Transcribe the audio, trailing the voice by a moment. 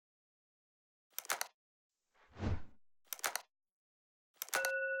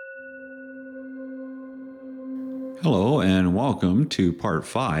Hello and welcome to Part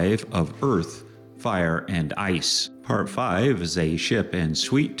 5 of Earth, Fire, and Ice. Part 5 is a ship and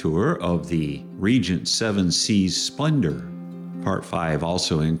suite tour of the Regent 7 Seas Splendor. Part 5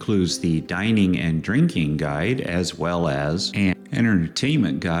 also includes the dining and drinking guide as well as an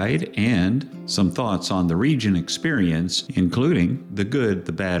entertainment guide and some thoughts on the Regent experience, including the good,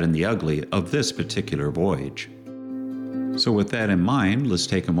 the bad, and the ugly of this particular voyage. So with that in mind, let's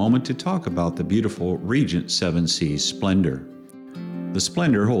take a moment to talk about the beautiful Regent 7 Seas Splendor. The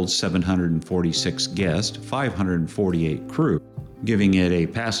Splendor holds 746 guests, 548 crew, giving it a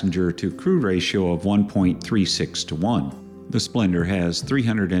passenger-to-crew ratio of 1.36 to 1. The Splendor has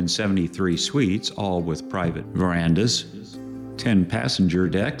 373 suites, all with private verandas, 10 passenger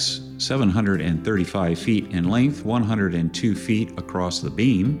decks, 735 feet in length, 102 feet across the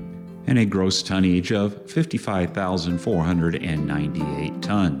beam, and a gross tonnage of 55,498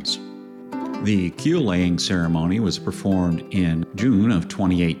 tons. The keel laying ceremony was performed in June of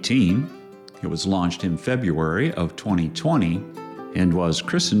 2018. It was launched in February of 2020 and was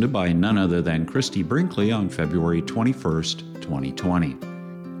christened by none other than Christy Brinkley on February 21st, 2020.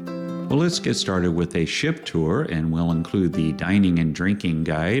 Well, let's get started with a ship tour, and we'll include the dining and drinking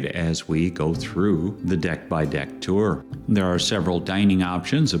guide as we go through the deck-by-deck tour. There are several dining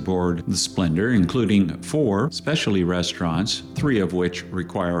options aboard the Splendor, including 4 specialty restaurants, 3 of which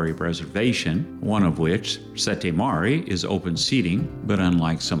require a reservation, one of which, Sette Mare, is open seating, but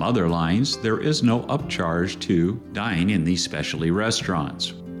unlike some other lines, there is no upcharge to dine in these specialty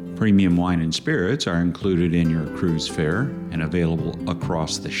restaurants. Premium wine and spirits are included in your cruise fare and available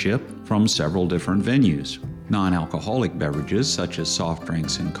across the ship from several different venues. Non-alcoholic beverages such as soft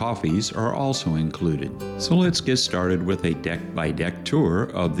drinks and coffees are also included. So let's get started with a deck-by-deck tour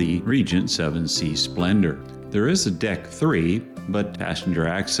of the Regent 7 Seas Splendor. There is a Deck 3, but passenger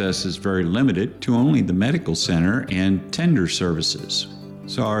access is very limited to only the medical center and tender services.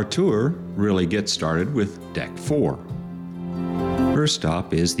 So our tour really gets started with Deck 4. First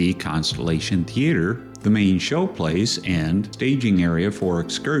stop is the Constellation Theater, the main showplace and staging area for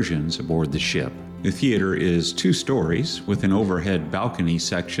excursions aboard the ship. The theater is 2 stories with an overhead balcony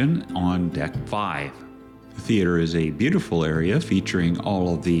section on Deck 5. The theater is a beautiful area featuring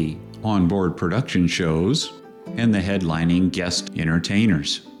all of the onboard production shows and the headlining guest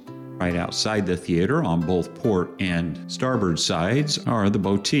entertainers. Right outside the theater on both port and starboard sides are the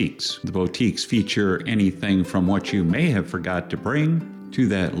boutiques. The boutiques feature anything from what you may have forgot to bring to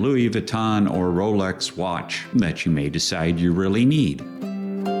that Louis Vuitton or Rolex watch that you may decide you really need.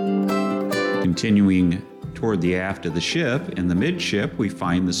 Continuing toward the aft of the ship, in the midship, we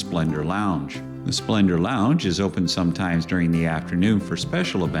find the Splendor Lounge. The Splendor Lounge is open sometimes during the afternoon for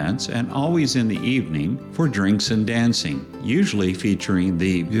special events and always in the evening for drinks and dancing, usually featuring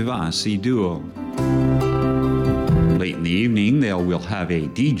the Vivace Duo. Late in the evening, they will have a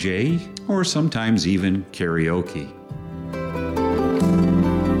DJ or sometimes even karaoke.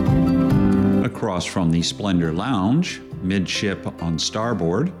 Across from the Splendor Lounge, midship on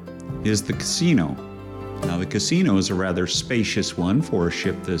starboard, is the casino. Now, the casino is a rather spacious one for a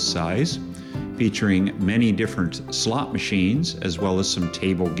ship this size, featuring many different slot machines as well as some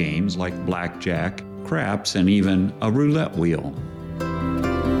table games like blackjack, craps, and even a roulette wheel.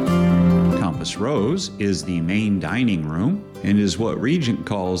 Compass Rose is the main dining room and is what Regent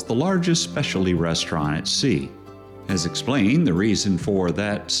calls the largest specialty restaurant at sea. As explained, the reason for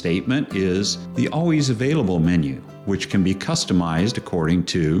that statement is the always available menu, which can be customized according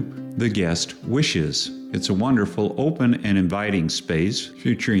to the guest wishes. It's a wonderful, open, and inviting space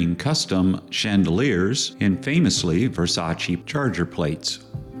featuring custom chandeliers and famously Versace charger plates.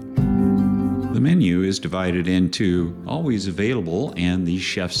 The menu is divided into always available and the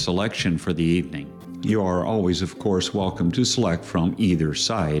chef's selection for the evening. You are always, of course, welcome to select from either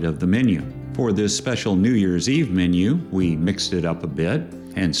side of the menu. For this special New Year's Eve menu, we mixed it up a bit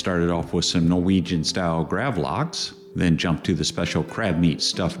and started off with some Norwegian-style gravlax, then jumped to the special crab meat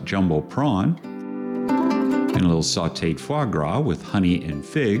stuffed jumbo prawn, and a little sautéed foie gras with honey and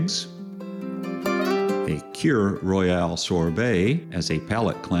figs, a Cure Royale sorbet as a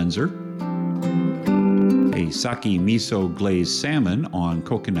palate cleanser, a sake miso glazed salmon on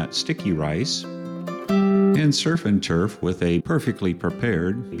coconut sticky rice, and surf and turf with a perfectly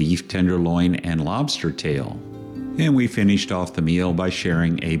prepared beef tenderloin and lobster tail. And we finished off the meal by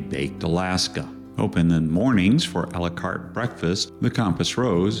sharing a baked Alaska. Open in the mornings for a la carte breakfast, the Compass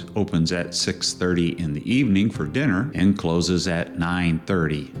Rose opens at 6:30 in the evening for dinner and closes at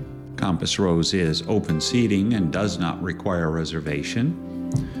 9:30. Compass Rose is open seating and does not require reservation.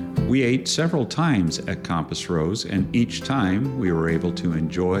 We ate several times at Compass Rose, and each time we were able to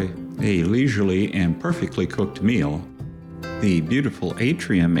enjoy a leisurely and perfectly cooked meal. The beautiful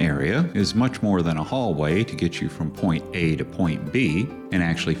atrium area is much more than a hallway to get you from point A to point B, and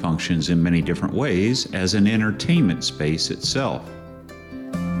actually functions in many different ways as an entertainment space itself.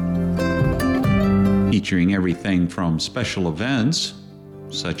 Featuring everything from special events,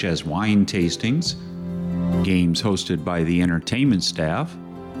 such as wine tastings, games hosted by the entertainment staff,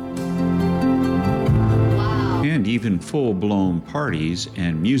 and even full-blown parties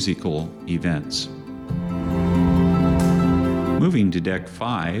and musical events. Moving to Deck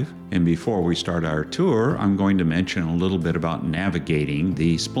 5, and before we start our tour, I'm going to mention a little bit about navigating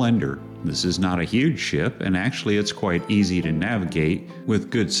the Splendor. This is not a huge ship, and actually it's quite easy to navigate with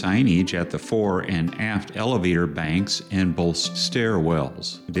good signage at the fore and aft elevator banks and both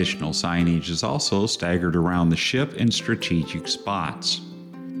stairwells. Additional signage is also staggered around the ship in strategic spots.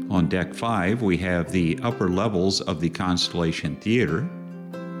 On Deck 5, we have the upper levels of the Constellation Theater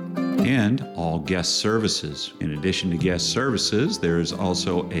and all guest services. In addition to guest services, there is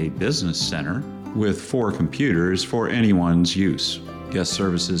also a business center with 4 computers for anyone's use. Guest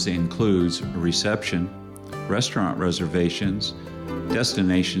services includes reception, restaurant reservations,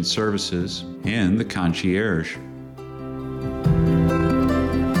 destination services, and the concierge.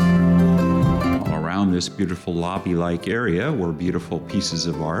 All around this beautiful lobby-like area were beautiful pieces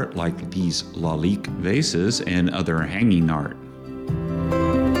of art like these Lalique vases and other hanging art.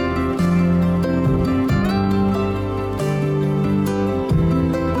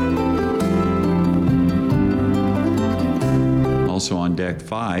 Also on Deck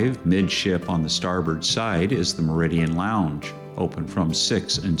 5, midship on the starboard side, is the Meridian Lounge, open from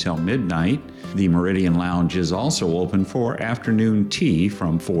 6 until midnight. The Meridian Lounge is also open for afternoon tea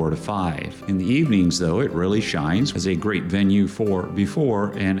from 4 to 5. In the evenings, though, it really shines as a great venue for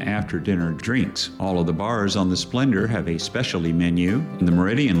before and after dinner drinks. All of the bars on the Splendor have a specialty menu, and the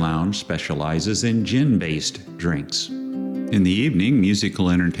Meridian Lounge specializes in gin-based drinks. In the evening, musical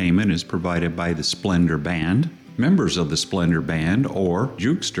entertainment is provided by the Splendor Band. Members of the Splendor Band, or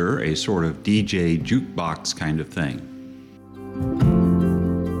Jukester, a sort of DJ jukebox kind of thing.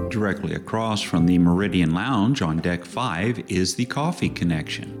 Directly across from the Meridian Lounge on Deck 5 is the Coffee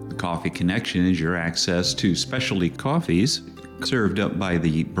Connection. The Coffee Connection is your access to specialty coffees served up by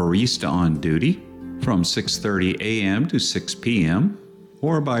the barista on duty from 6:30 a.m. to 6 p.m.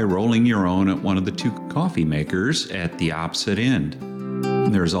 or by rolling your own at one of the 2 coffee makers at the opposite end.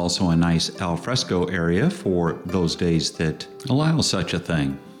 There's also a nice alfresco area for those days that allow such a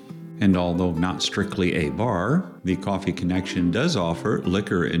thing. And although not strictly a bar, the Coffee Connection does offer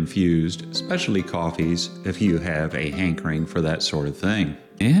liquor-infused specialty coffees if you have a hankering for that sort of thing.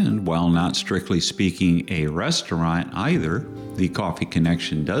 And while not strictly speaking a restaurant either, the Coffee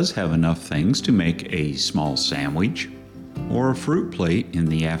Connection does have enough things to make a small sandwich or a fruit plate in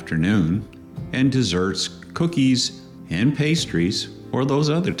the afternoon, and desserts, cookies, and pastries, or those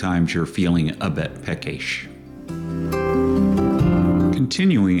other times you're feeling a bit peckish.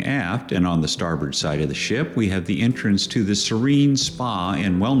 Continuing aft and on the starboard side of the ship, we have the entrance to the Serene Spa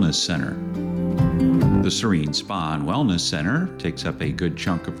and Wellness Center. The Serene Spa and Wellness Center takes up a good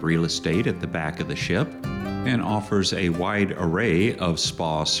chunk of real estate at the back of the ship and offers a wide array of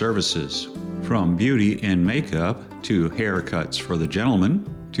spa services, from beauty and makeup to haircuts for the gentleman,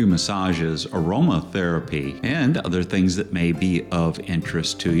 to massages, aromatherapy, and other things that may be of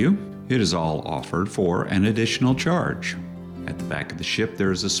interest to you. It is all offered for an additional charge. At the back of the ship,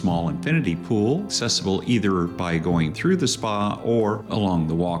 there is a small infinity pool, accessible either by going through the spa or along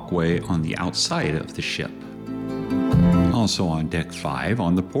the walkway on the outside of the ship. Also on Deck 5,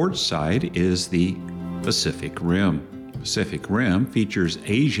 on the port side, is the Pacific Rim. Pacific Rim features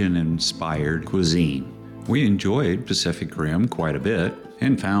Asian-inspired cuisine. We enjoyed Pacific Rim quite a bit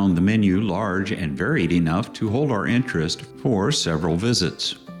and found the menu large and varied enough to hold our interest for several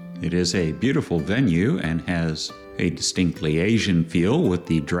visits. It is a beautiful venue and has a distinctly Asian feel with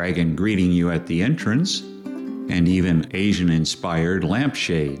the dragon greeting you at the entrance and even Asian-inspired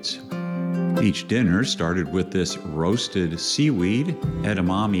lampshades. Each dinner started with this roasted seaweed,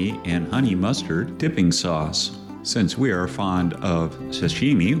 edamame, and honey mustard dipping sauce. Since we are fond of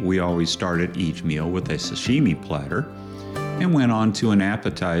sashimi, we always started each meal with a sashimi platter and went on to an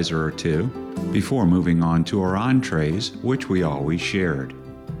appetizer or 2 before moving on to our entrees, which we always shared.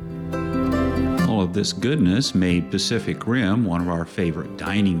 All of this goodness made Pacific Rim one of our favorite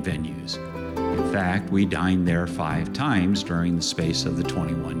dining venues. In fact, we dined there 5 times during the space of the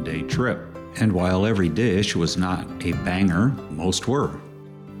 21-day trip. And while every dish was not a banger, most were.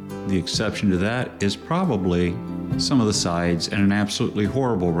 The exception to that is probably some of the sides and an absolutely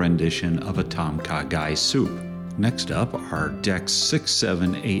horrible rendition of a tom kha gai soup. Next up are decks 6,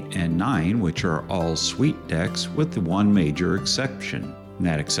 7, 8, and 9, which are all suite decks with the one major exception. And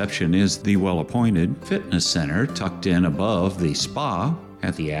that exception is the well-appointed fitness center tucked in above the spa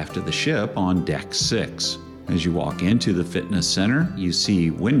at the aft of the ship on deck 6. As you walk into the fitness center, you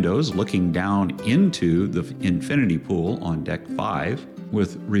see windows looking down into the infinity pool on deck 5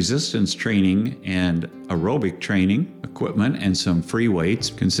 with resistance training and aerobic training equipment and some free weights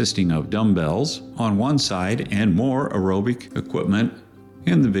consisting of dumbbells on one side and more aerobic equipment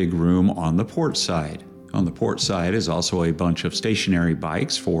in the big room on the port side. On the port side is also a bunch of stationary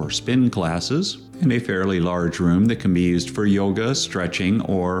bikes for spin classes and a fairly large room that can be used for yoga, stretching,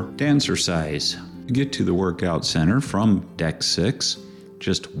 or dancercise. To get to the workout center from deck 6,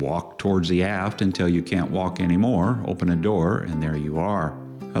 just walk towards the aft until you can't walk anymore, open a door, and there you are.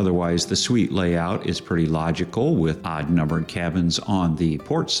 Otherwise, the suite layout is pretty logical with odd-numbered cabins on the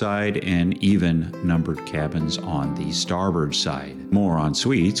port side and even-numbered cabins on the starboard side. More on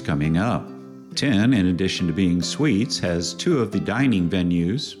suites coming up. 10, in addition to being suites, has 2 of the dining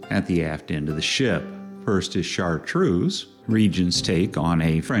venues at the aft end of the ship. First is Chartreuse, Regent's take on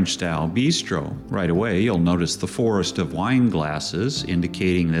a French-style bistro. Right away, you'll notice the forest of wine glasses,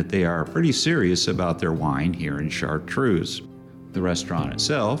 indicating that they are pretty serious about their wine here in Chartreuse. The restaurant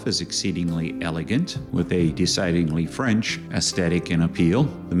itself is exceedingly elegant, with a decidedly French aesthetic and appeal.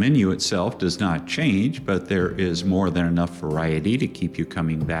 The menu itself does not change, but there is more than enough variety to keep you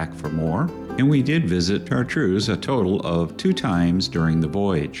coming back for more. And we did visit Chartreuse a total of 2 times during the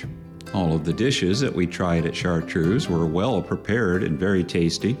voyage. All of the dishes that we tried at Chartreuse were well prepared and very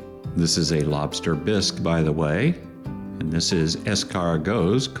tasty. This is a lobster bisque, by the way, and this is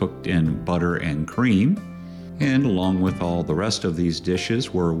escargots cooked in butter and cream. And along with all the rest of these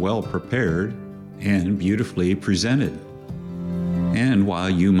dishes were well prepared and beautifully presented. And while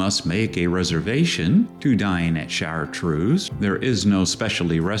you must make a reservation to dine at Chartreuse, there is no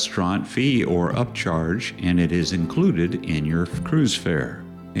specialty restaurant fee or upcharge, and it is included in your cruise fare.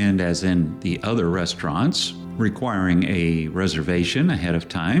 And as in the other restaurants, requiring a reservation ahead of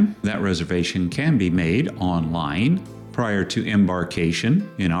time, that reservation can be made online prior to embarkation.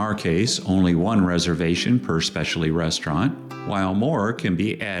 In our case, only 1 reservation per specialty restaurant, while more can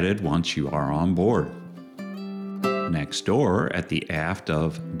be added once you are on board. Next door at the aft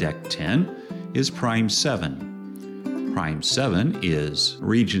of Deck 10 is Prime 7. Prime 7 is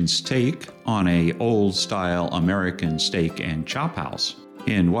Regent's take on a old-style American steak and chop house.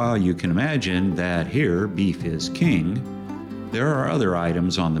 And while you can imagine that here beef is king, there are other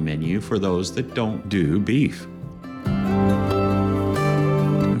items on the menu for those that don't do beef.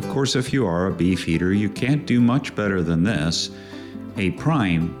 Of course, if you are a beef eater, you can't do much better than this. A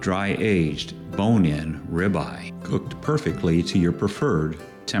prime, dry-aged, bone-in ribeye, cooked perfectly to your preferred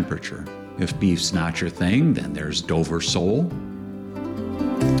temperature. If beef's not your thing, then there's Dover sole,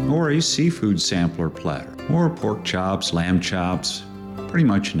 or a seafood sampler platter, or pork chops, lamb chops, pretty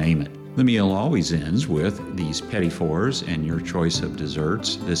much name it. The meal always ends with these petit fours and your choice of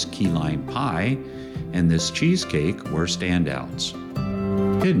desserts. This key lime pie and this cheesecake were standouts.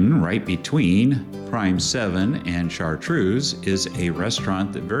 Hidden right between Prime 7 and Chartreuse is a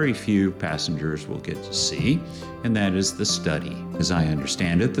restaurant that very few passengers will get to see, and that is the Study. As I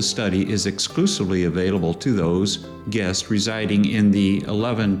understand it, the Study is exclusively available to those guests residing in the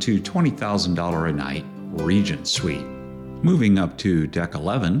 $11,000 to $20,000 a night Regent Suite. Moving up to Deck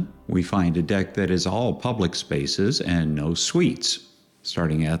 11, we find a deck that is all public spaces and no suites.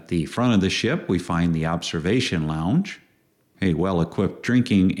 Starting at the front of the ship, we find the Observation Lounge, a well-equipped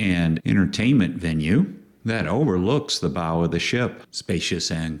drinking and entertainment venue that overlooks the bow of the ship.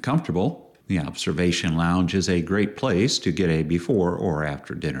 Spacious and comfortable, the Observation Lounge is a great place to get a before or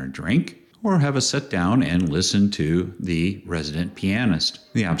after dinner drink, or have a sit down and listen to the resident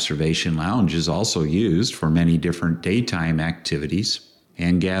pianist. The Observation Lounge is also used for many different daytime activities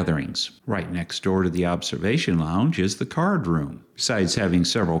and gatherings. Right next door to the Observation Lounge is the card room. Besides having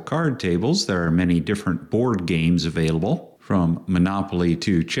several card tables, there are many different board games available, from Monopoly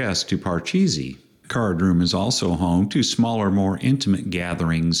to chess to Parcheesi. The card room is also home to smaller, more intimate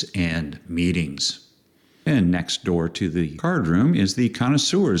gatherings and meetings. And next door to the card room is the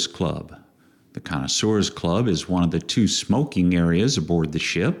Connoisseurs Club. The Connoisseurs Club is one of the 2 smoking areas aboard the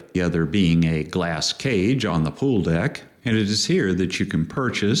ship, the other being a glass cage on the pool deck. And it is here that you can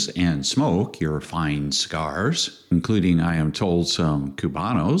purchase and smoke your fine cigars, including, I am told, some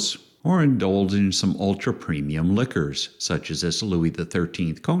Cubanos, or indulge in some ultra-premium liquors, such as this Louis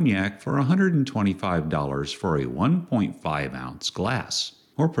XIII cognac for $125 for a 1.5-ounce glass.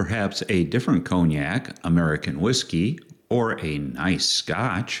 Or perhaps a different cognac, American whiskey, or a nice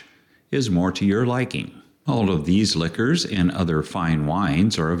scotch is more to your liking. All of these liquors and other fine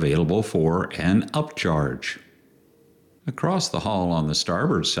wines are available for an upcharge. Across the hall on the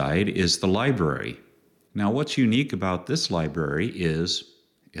starboard side is the library. Now, what's unique about this library is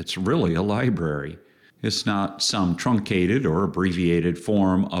it's really a library. It's not some truncated or abbreviated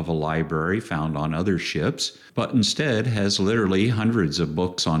form of a library found on other ships, but instead has literally hundreds of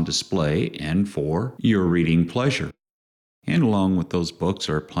books on display and for your reading pleasure. And along with those books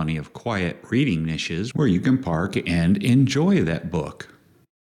are plenty of quiet reading niches where you can park and enjoy that book.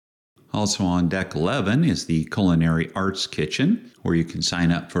 Also on deck 11 is the Culinary Arts Kitchen, where you can sign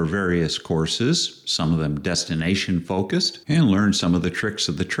up for various courses, some of them destination-focused, and learn some of the tricks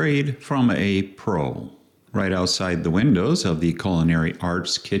of the trade from a pro. Right outside the windows of the Culinary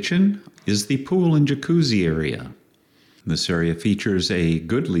Arts Kitchen is the pool and jacuzzi area. This area features a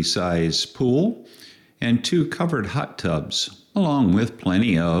goodly-sized pool and 2 covered hot tubs, along with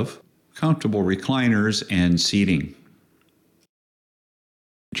plenty of comfortable recliners and seating.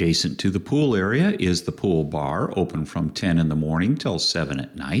 Adjacent to the pool area is the pool bar, open from 10 in the morning till 7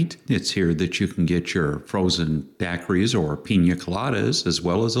 at night. It's here that you can get your frozen daiquiris or pina coladas, as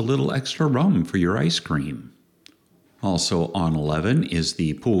well as a little extra rum for your ice cream. Also on 11 is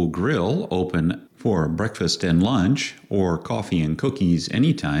the pool grill, open for breakfast and lunch, or coffee and cookies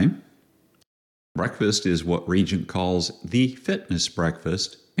anytime. Breakfast is what Regent calls the fitness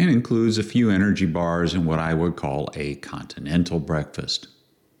breakfast, and includes a few energy bars and what I would call a continental breakfast.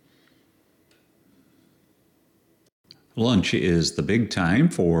 Lunch is the big time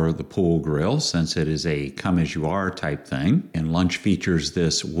for the pool grill, since it is a come-as-you-are type thing, and lunch features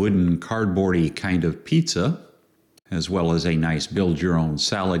this wooden cardboardy kind of pizza, as well as a nice build-your-own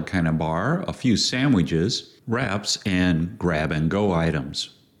salad kind of bar, a few sandwiches, wraps, and grab-and-go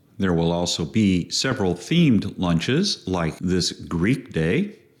items. There will also be several themed lunches, like this Greek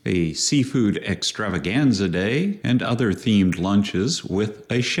day, a seafood extravaganza day, and other themed lunches with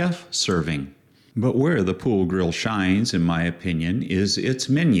a chef serving. But where the pool grill shines, in my opinion, is its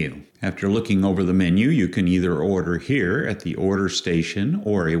menu. After looking over the menu, you can either order here at the order station,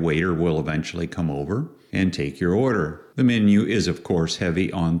 or a waiter will eventually come over and take your order. The menu is, of course,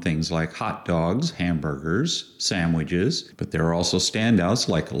 heavy on things like hot dogs, hamburgers, sandwiches, but there are also standouts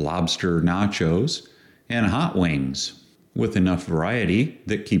like lobster nachos and hot wings, with enough variety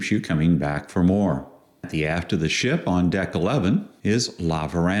that keeps you coming back for more. At the aft of the ship on deck 11 is La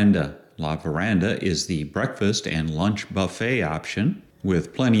Veranda. La Veranda is the breakfast and lunch buffet option,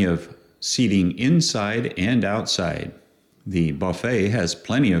 with plenty of seating inside and outside. The buffet has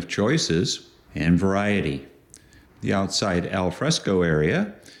plenty of choices and variety. The outside al fresco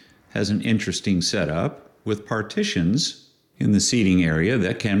area has an interesting setup with partitions in the seating area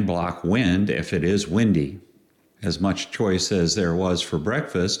that can block wind if it is windy. As much choice as there was for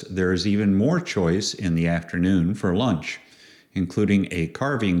breakfast, there is even more choice in the afternoon for lunch, including a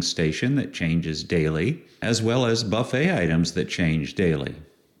carving station that changes daily, as well as buffet items that change daily.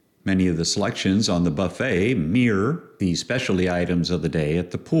 Many of the selections on the buffet mirror the specialty items of the day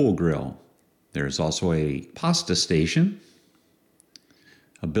at the pool grill. There's also a pasta station,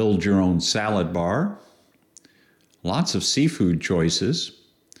 a build-your-own salad bar, lots of seafood choices,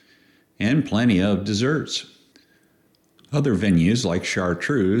 and plenty of desserts. Other venues like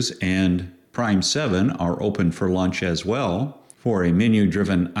Chartreuse and Prime 7 are open for lunch as well, for a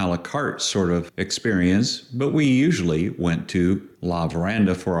menu-driven a la carte sort of experience, but we usually went to La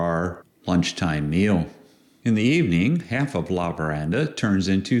Veranda for our lunchtime meal. In the evening, half of La Veranda turns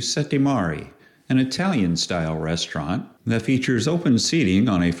into Sette Mari, an Italian-style restaurant that features open seating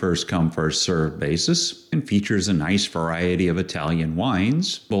on a first-come, first-served basis and features a nice variety of Italian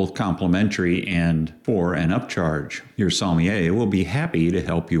wines, both complimentary and for an upcharge. Your sommelier will be happy to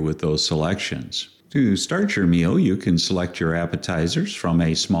help you with those selections. To start your meal, you can select your appetizers from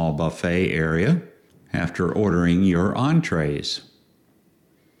a small buffet area after ordering your entrees.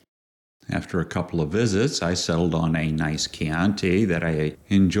 After a couple of visits, I settled on a nice Chianti that I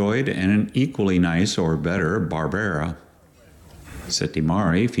enjoyed and an equally nice or better Barbera. Sette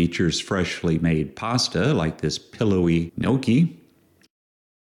Mari features freshly made pasta like this pillowy gnocchi,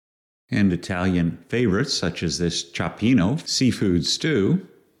 and Italian favorites such as this cioppino seafood stew,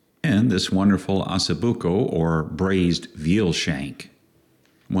 and this wonderful ossobuco or braised veal shank.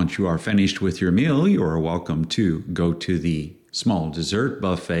 Once you are finished with your meal, you are welcome to go to the small dessert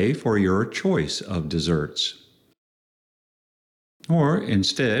buffet for your choice of desserts. Or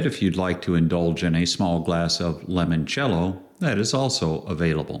instead, if you'd like to indulge in a small glass of limoncello, that is also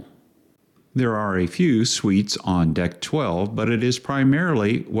available. There are a few suites on deck 12, but it is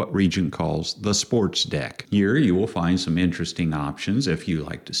primarily what Regent calls the sports deck. Here you will find some interesting options if you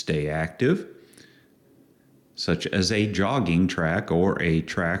like to stay active. such as a jogging track or a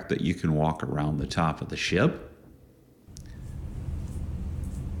track that you can walk around the top of the ship.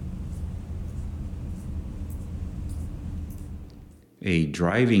 A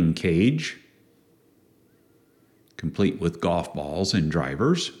driving cage, complete with golf balls and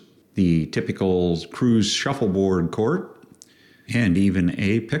drivers, the typical cruise shuffleboard court, and even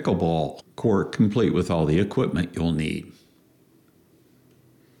a pickleball court complete with all the equipment you'll need.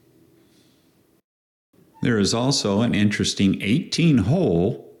 There is also an interesting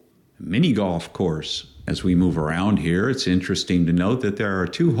 18-hole mini golf course. As we move around here, it's interesting to note that there are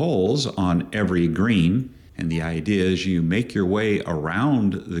 2 holes on every green, and the idea is you make your way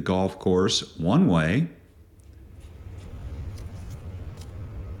around the golf course one way,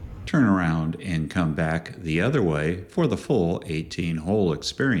 turn around and come back the other way for the full 18-hole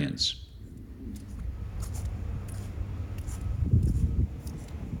experience.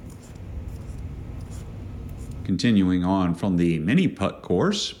 Continuing on from the mini putt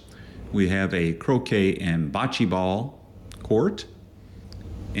course, we have a croquet and bocce ball court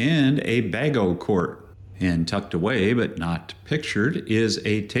and a bago court. And tucked away but not pictured is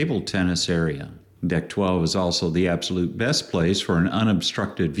a table tennis area. Deck 12 is also the absolute best place for an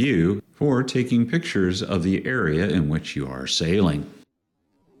unobstructed view for taking pictures of the area in which you are sailing.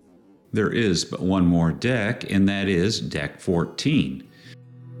 There is but one more deck, and that is Deck 14.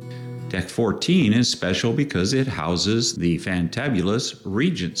 Deck 14 is special because it houses the fantabulous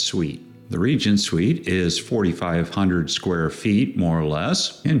Regent Suite. The Regent Suite is 4,500 square feet, more or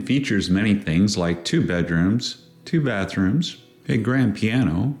less, and features many things like 2 bedrooms, 2 bathrooms, a grand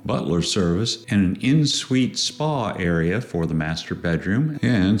piano, butler service, and an in-suite spa area for the master bedroom,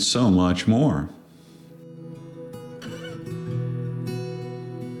 and so much more.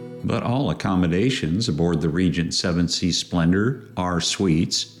 But all accommodations aboard the Regent 7 Seas Splendor are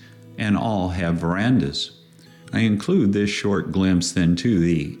suites, and all have verandas. I include this short glimpse then to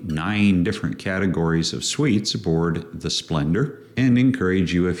the 9 different categories of suites aboard the Splendor, and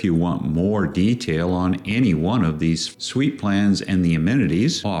encourage you, if you want more detail on any one of these suite plans and the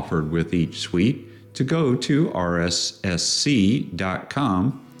amenities offered with each suite, to go to rssc.com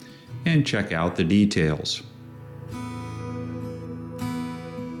and check out the details.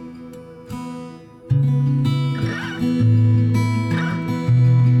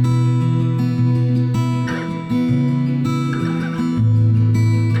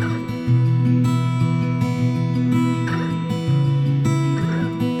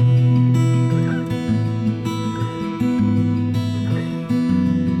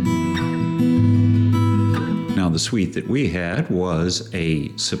 The suite that we had was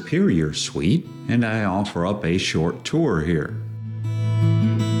a superior suite, and I offer up a short tour here.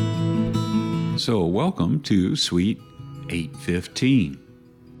 So welcome to Suite 815.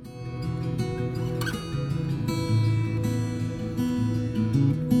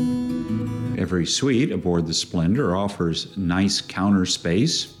 Every suite aboard the Splendor offers nice counter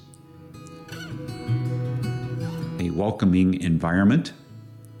space, a welcoming environment,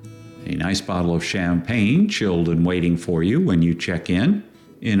 a nice bottle of champagne chilled and waiting for you when you check in.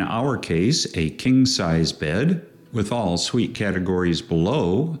 In our case, a king-size bed with all suite categories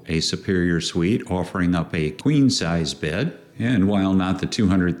below a superior suite offering up a queen-size bed. And while not the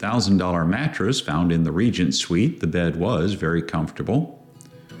 $200,000 mattress found in the Regent Suite, the bed was very comfortable.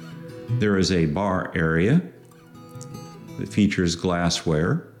 There is a bar area that features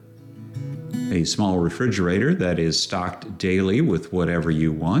glassware, a small refrigerator that is stocked daily with whatever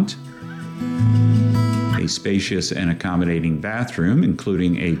you want, a spacious and accommodating bathroom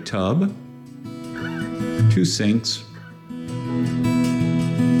including a tub, 2 sinks,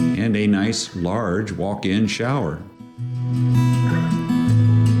 and a nice large walk-in shower.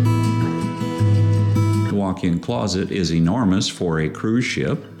 The walk-in closet is enormous for a cruise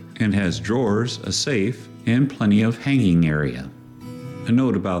ship and has drawers, a safe, and plenty of hanging area. A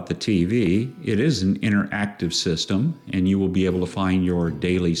note about the TV, it is an interactive system, and you will be able to find your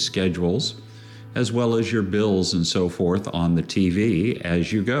daily schedules as well as your bills and so forth on the TV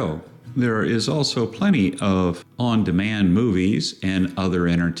as you go. There is also plenty of on-demand movies and other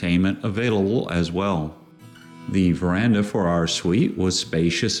entertainment available as well. The veranda for our suite was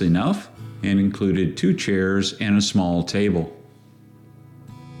spacious enough and included 2 chairs and a small table.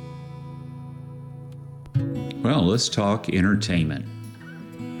 Well, let's talk entertainment.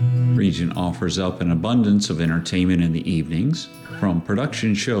 Regent offers up an abundance of entertainment in the evenings, from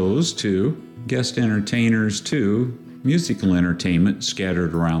production shows to guest entertainers to musical entertainment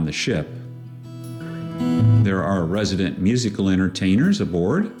scattered around the ship. There are resident musical entertainers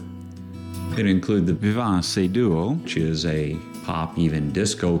aboard that include the Vivance Duo, which is a pop, even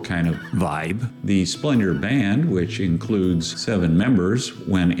disco kind of vibe. The Splendor Band, which includes 7 members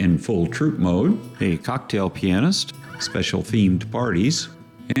when in full troop mode, a cocktail pianist, special themed parties,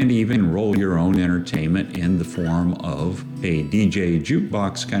 and even roll your own entertainment in the form of a DJ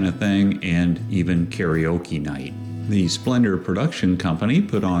jukebox kind of thing and even karaoke night. The Splendor Production Company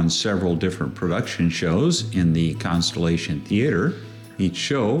put on several different production shows in the Constellation Theater. Each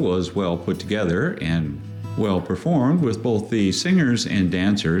show was well put together and well performed, with both the singers and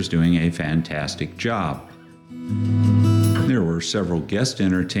dancers doing a fantastic job. There were several guest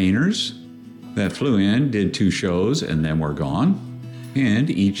entertainers that flew in, did 2 shows, and then were gone. And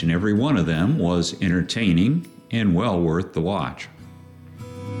each and every one of them was entertaining and well worth the watch.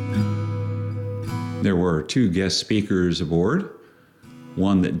 There were 2 guest speakers aboard,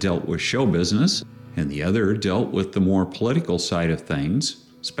 one that dealt with show business, and the other dealt with the more political side of things,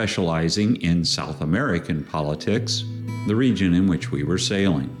 specializing in South American politics, the region in which we were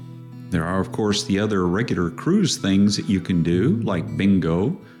sailing. There are, of course, the other regular cruise things that you can do, like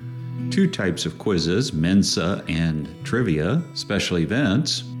bingo, 2 types of quizzes, Mensa and trivia, special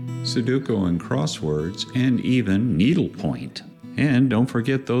events, Sudoku and crosswords, and even needlepoint. And don't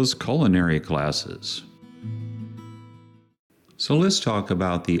forget those culinary classes. So let's talk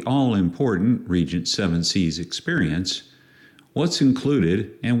about the all-important Regent 7 Seas experience, what's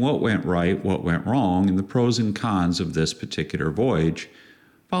included and what went right, what went wrong, and the pros and cons of this particular voyage,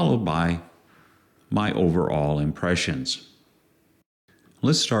 followed by my overall impressions.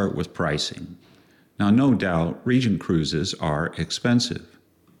 Let's start with pricing. Now, no doubt, Regent cruises are expensive,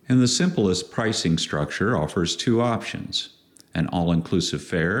 and the simplest pricing structure offers 2 options: an all-inclusive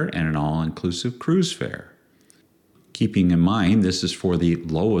fare and an all-inclusive cruise fare. Keeping in mind this is for the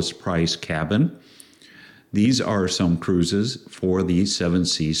lowest price cabin, these are some cruises for the 7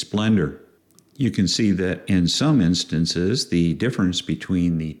 Seas Splendor. You can see that in some instances the difference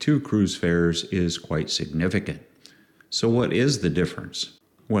between the 2 cruise fares is quite significant. So what is the difference?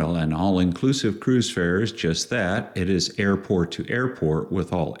 Well, an all-inclusive cruise fare is just that. It is airport to airport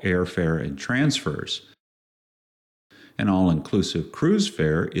with all airfare and transfers. An all-inclusive cruise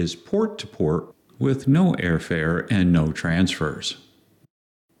fare is port to port with no airfare and no transfers.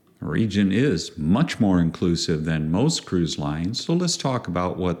 Regent is much more inclusive than most cruise lines, so let's talk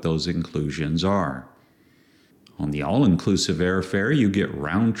about what those inclusions are. On the all-inclusive airfare, you get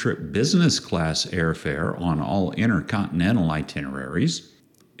round-trip business class airfare on all intercontinental itineraries,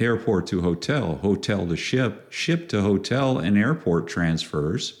 airport to hotel, hotel to ship, ship to hotel and airport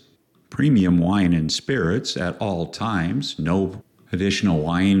transfers, premium wine and spirits at all times, no additional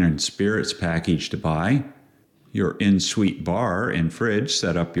wine and spirits package to buy, your in-suite bar and fridge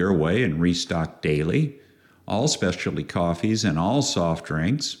set up your way and restocked daily, all specialty coffees and all soft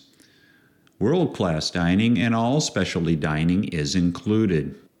drinks, world-class dining and all specialty dining is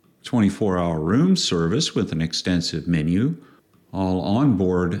included, 24-hour room service with an extensive menu, all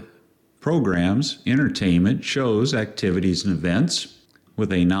onboard programs, entertainment, shows, activities, and events,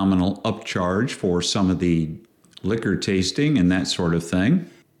 with a nominal upcharge for some of the liquor tasting and that sort of thing,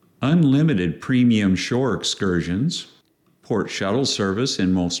 unlimited premium shore excursions, port shuttle service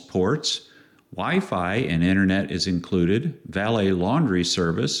in most ports, Wi-Fi and internet is included, valet laundry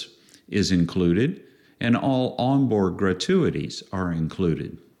service is included, and all onboard gratuities are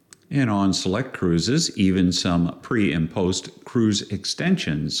included. And on select cruises, even some pre- and post-cruise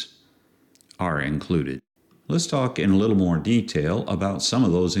extensions are included. Let's talk in a little more detail about some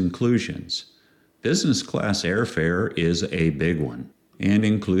of those inclusions. Business class airfare is a big one and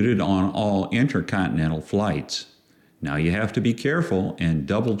included on all intercontinental flights. Now you have to be careful and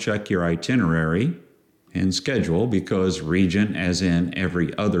double check your itinerary and schedule, because Regent, as in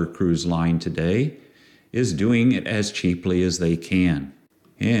every other cruise line today, is doing it as cheaply as they can.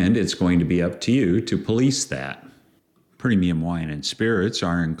 And it's going to be up to you to police that. Premium wine and spirits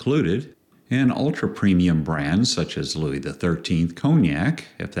are included, and ultra-premium brands such as Louis XIII Cognac,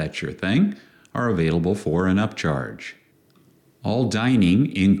 if that's your thing, are available for an upcharge. All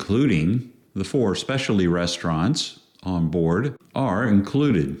dining, including the 4 specialty restaurants on board, are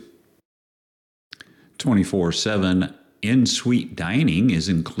included. 24/7 in-suite dining is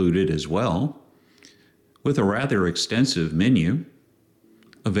included as well, with a rather extensive menu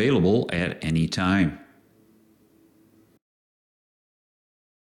available at any time.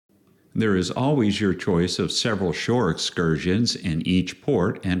 There is always your choice of several shore excursions in each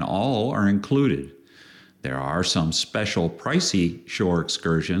port, and all are included. There are some special pricey shore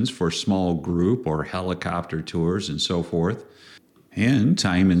excursions for small group or helicopter tours and so forth. And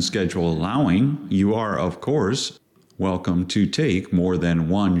time and schedule allowing, you are, of course, welcome to take more than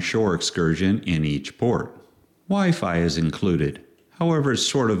one shore excursion in each port. Wi-Fi is included. However, it's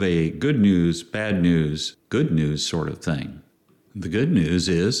sort of a good news, bad news, good news sort of thing. The good news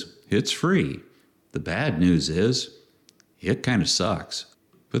is it's free. The bad news is it kind of sucks.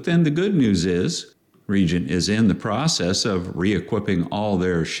 But then the good news is Regent is in the process of re-equipping all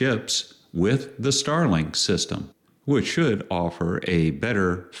their ships with the Starlink system, which should offer a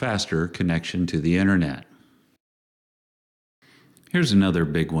better, faster connection to the internet. Here's another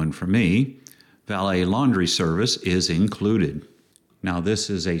big one for me. Valet laundry service is included. Now, this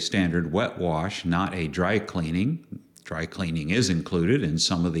is a standard wet wash, not a dry cleaning. Dry cleaning is included in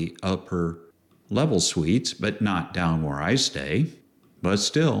some of the upper level suites, but not down where I stay. But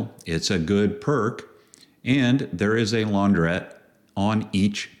still, it's a good perk, and there is a laundrette on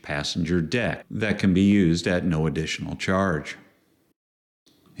each passenger deck that can be used at no additional charge.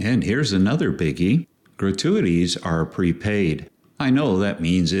 And here's another biggie. Gratuities are prepaid. I know that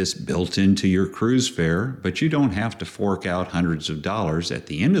means it's built into your cruise fare, but you don't have to fork out hundreds of dollars at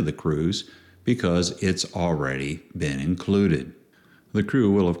the end of the cruise because it's already been included. The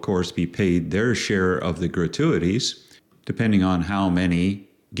crew will, of course, be paid their share of the gratuities, depending on how many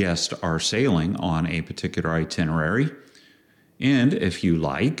guests are sailing on a particular itinerary. And if you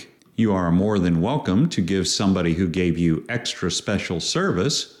like, you are more than welcome to give somebody who gave you extra special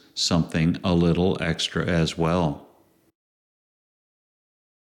service something a little extra as well.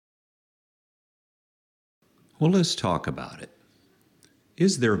 Well, let's talk about it.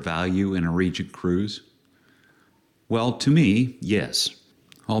 Is there value in a Regent cruise? Well, to me, yes.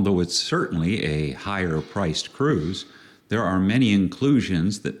 Although it's certainly a higher priced cruise, there are many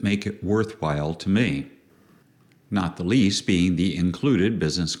inclusions that make it worthwhile to me. Not the least being the included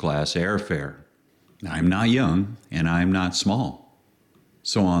business class airfare. I'm not young and I'm not small.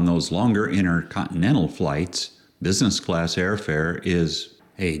 So on those longer intercontinental flights, business class airfare is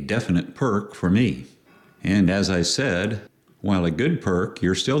a definite perk for me. And as I said, while a good perk,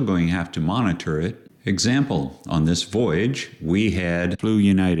 you're still going to have to monitor it. Example, on this voyage, we flew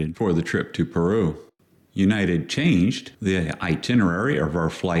United for the trip to Peru. United changed the itinerary of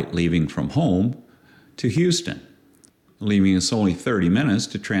our flight leaving from home to Houston, leaving us only 30 minutes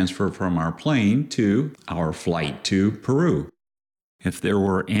to transfer from our plane to our flight to Peru. If there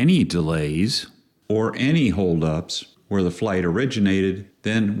were any delays or any holdups where the flight originated,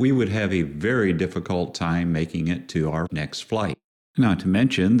 then we would have a very difficult time making it to our next flight. Not to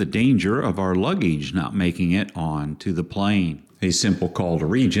mention the danger of our luggage not making it onto the plane. A simple call to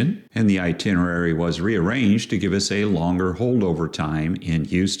Regent, and the itinerary was rearranged to give us a longer holdover time in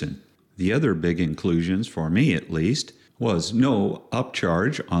Houston. The other big inclusions, for me at least, was no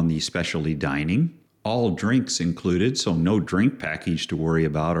upcharge on the specialty dining, all drinks included, so no drink package to worry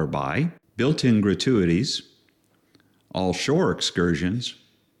about or buy, built-in gratuities, all shore excursions,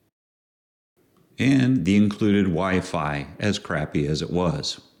 and the included Wi-Fi, as crappy as it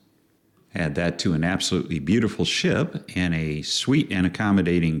was. Add that to an absolutely beautiful ship and a sweet and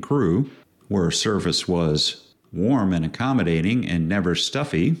accommodating crew, where service was warm and accommodating and never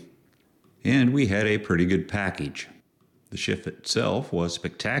stuffy, and we had a pretty good package. The ship itself was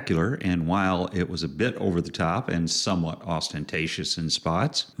spectacular, and while it was a bit over the top and somewhat ostentatious in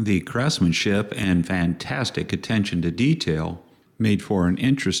spots, the craftsmanship and fantastic attention to detail made for an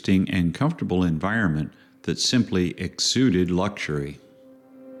interesting and comfortable environment that simply exuded luxury.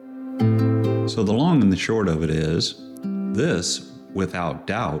 So the long and the short of it is, this, without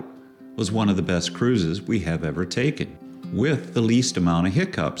doubt, was one of the best cruises we have ever taken, with the least amount of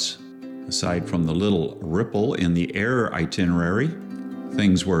hiccups. Aside from the little ripple in the air itinerary,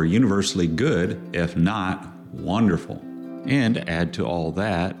 things were universally good, if not wonderful. And add to all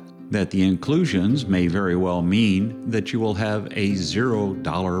that the inclusions may very well mean that you will have a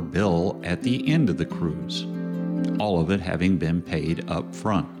 $0 bill at the end of the cruise, all of it having been paid up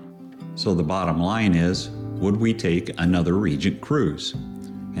front. So the bottom line is, would we take another Regent cruise?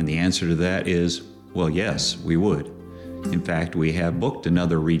 And the answer to that is, well, yes, we would. In fact, we have booked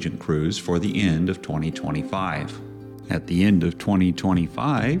another Regent cruise for the end of 2025. At the end of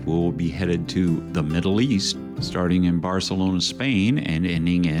 2025, we will be headed to the Middle East, starting in Barcelona, Spain, and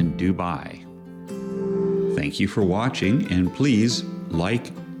ending in Dubai. Thank you for watching, and please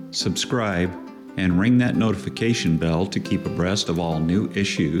like, subscribe, and ring that notification bell to keep abreast of all new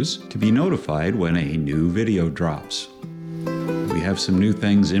issues to be notified when a new video drops. We have some new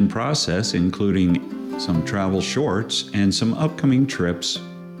things in process, including some travel shorts and some upcoming trips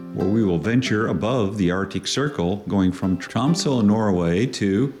where we will venture above the Arctic Circle, going from Tromsø, Norway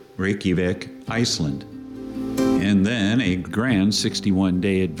to Reykjavik, Iceland. And then a grand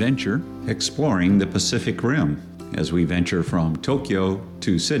 61-day adventure exploring the Pacific Rim as we venture from Tokyo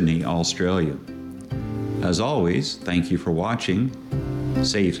to Sydney, Australia. As always, thank you for watching.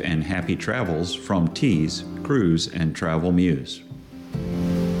 Safe and happy travels from T's Cruise and Travel Muse.